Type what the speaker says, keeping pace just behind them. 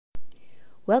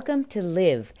Welcome to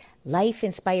Live,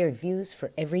 Life-Inspired Views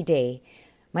for Every Day.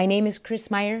 My name is Chris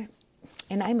Meyer,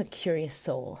 and I'm a curious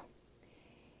soul.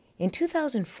 In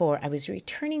 2004, I was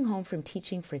returning home from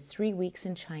teaching for 3 weeks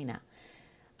in China.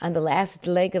 On the last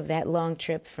leg of that long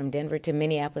trip from Denver to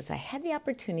Minneapolis, I had the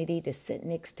opportunity to sit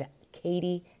next to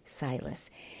Katie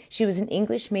Silas. She was an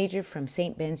English major from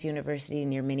St. Ben's University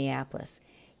near Minneapolis.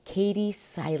 Katie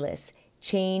Silas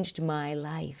changed my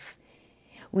life.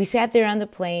 We sat there on the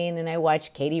plane, and I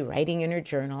watched Katie writing in her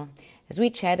journal. As we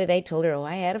chatted, I told her,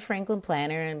 I had a Franklin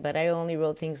planner, but I only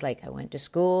wrote things like I went to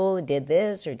school, did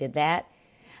this, or did that.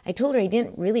 I told her I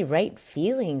didn't really write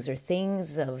feelings or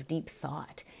things of deep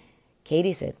thought.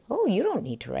 Katie said, you don't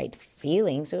need to write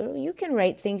feelings, or you can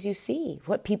write things you see,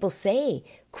 what people say,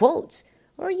 quotes,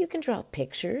 or you can draw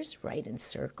pictures, write in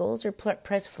circles, or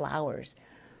press flowers.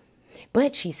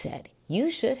 But she said, you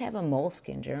should have a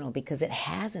moleskin journal because it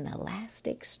has an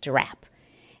elastic strap.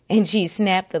 And she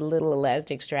snapped the little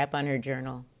elastic strap on her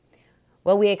journal.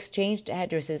 Well, we exchanged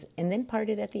addresses and then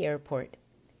parted at the airport.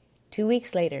 2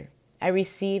 weeks later, I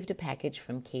received a package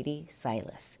from Katie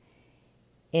Silas.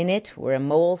 In it were a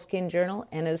moleskin journal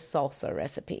and a salsa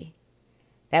recipe.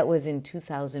 That was in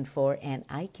 2004, and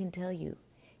I can tell you,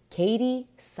 Katie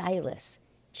Silas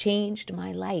changed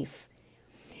my life.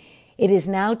 It is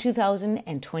now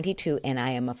 2022, and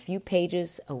I am a few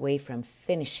pages away from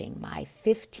finishing my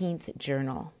 15th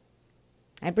journal.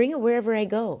 I bring it wherever I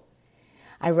go.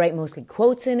 I write mostly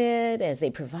quotes in it, as they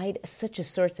provide such a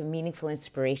source of meaningful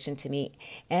inspiration to me,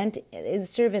 and it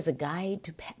serve as a guide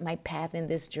to my path in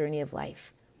this journey of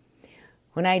life.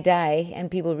 When I die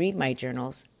and people read my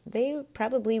journals, they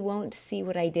probably won't see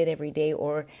what I did every day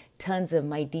or tons of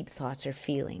my deep thoughts or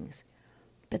feelings,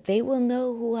 but they will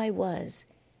know who I was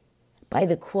by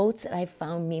the quotes that I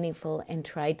found meaningful and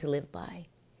tried to live by.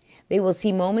 They will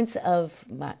see moments of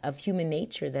human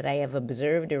nature that I have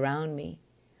observed around me,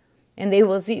 and they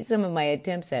will see some of my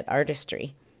attempts at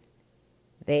artistry.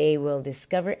 They will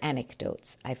discover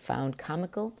anecdotes I found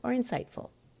comical or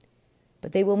insightful,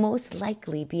 but they will most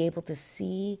likely be able to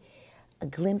see a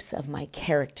glimpse of my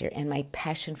character and my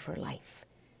passion for life.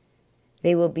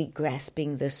 They will be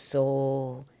grasping the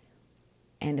soul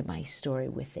and my story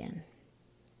within.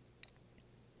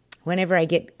 Whenever I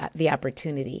get the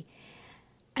opportunity,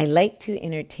 I like to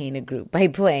entertain a group by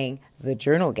playing the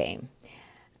journal game.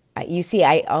 You see,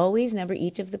 I always number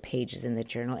each of the pages in the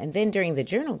journal, and then during the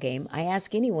journal game, I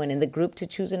ask anyone in the group to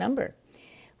choose a number.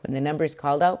 When the number is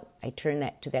called out, I turn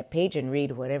to that page and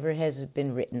read whatever has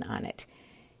been written on it.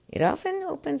 It often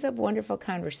opens up wonderful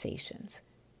conversations.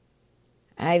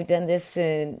 I've done this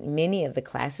in many of the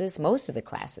classes, most of the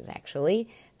classes actually,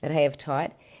 that I have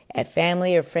taught at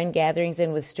family or friend gatherings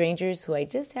and with strangers who I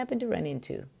just happen to run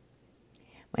into.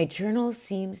 My journal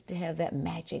seems to have that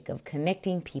magic of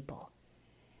connecting people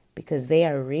because they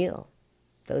are real.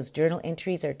 Those journal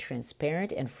entries are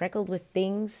transparent and freckled with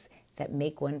things that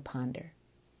make one ponder.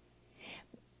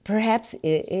 Perhaps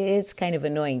it's kind of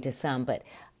annoying to some, but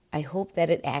I hope that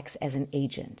it acts as an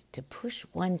agent to push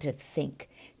one to think,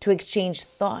 to exchange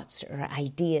thoughts or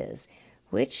ideas,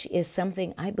 which is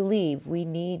something I believe we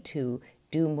need to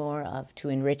do more of to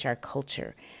enrich our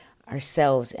culture,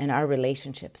 ourselves, and our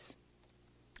relationships.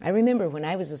 I remember when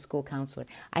I was a school counselor,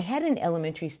 I had an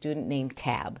elementary student named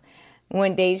Tab.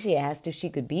 One day she asked if she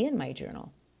could be in my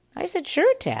journal. I said,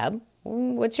 "Sure, Tab.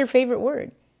 What's your favorite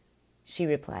word?" She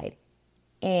replied,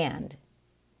 "And."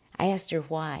 I asked her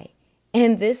why.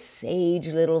 And this sage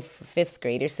little fifth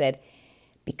grader said,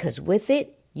 "Because with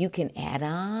it, you can add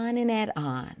on and add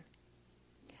on."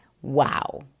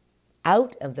 Wow.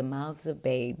 Out of the mouths of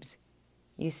babes.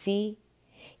 You see,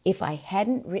 if I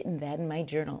hadn't written that in my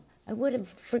journal, I would have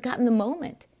forgotten the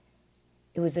moment.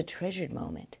 It was a treasured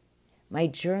moment. My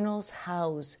journals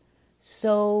house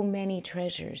so many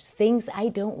treasures, things I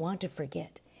don't want to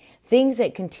forget, things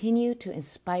that continue to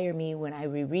inspire me when I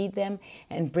reread them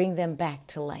and bring them back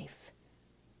to life.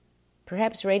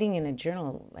 Perhaps writing in a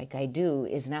journal like I do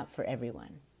is not for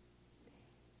everyone.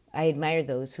 I admire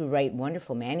those who write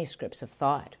wonderful manuscripts of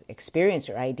thought, experience,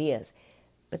 or ideas,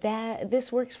 but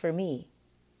this works for me.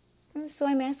 So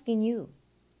I'm asking you,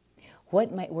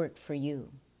 what might work for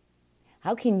you?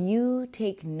 How can you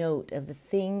take note of the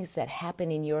things that happen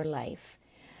in your life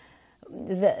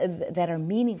that are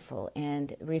meaningful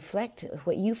and reflect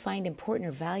what you find important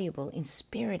or valuable in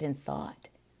spirit and thought?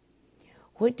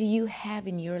 What do you have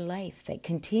in your life that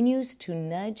continues to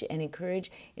nudge and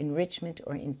encourage enrichment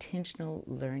or intentional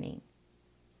learning?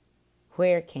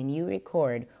 Where can you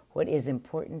record what is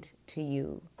important to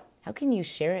you? How can you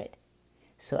share it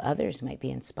so others might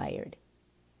be inspired?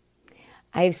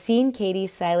 I've seen Katie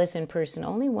Silas in person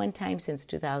only one time since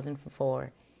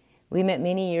 2004. We met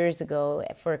many years ago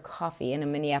for a coffee in a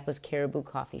Minneapolis Caribou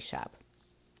coffee shop.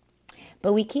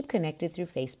 But we keep connected through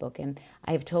Facebook, and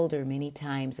I have told her many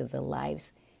times of the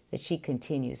lives that she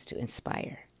continues to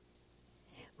inspire.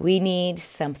 We need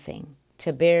something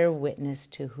to bear witness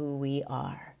to who we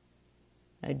are.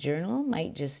 A journal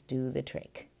might just do the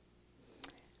trick.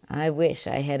 I wish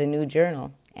I had a new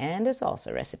journal and a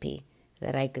salsa recipe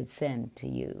that I could send to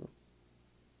you.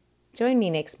 Join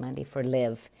me next Monday for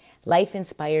Live,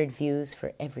 Life-Inspired Views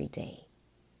for Every Day.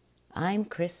 I'm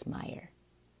Chris Meyer,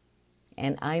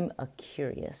 and I'm a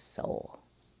curious soul.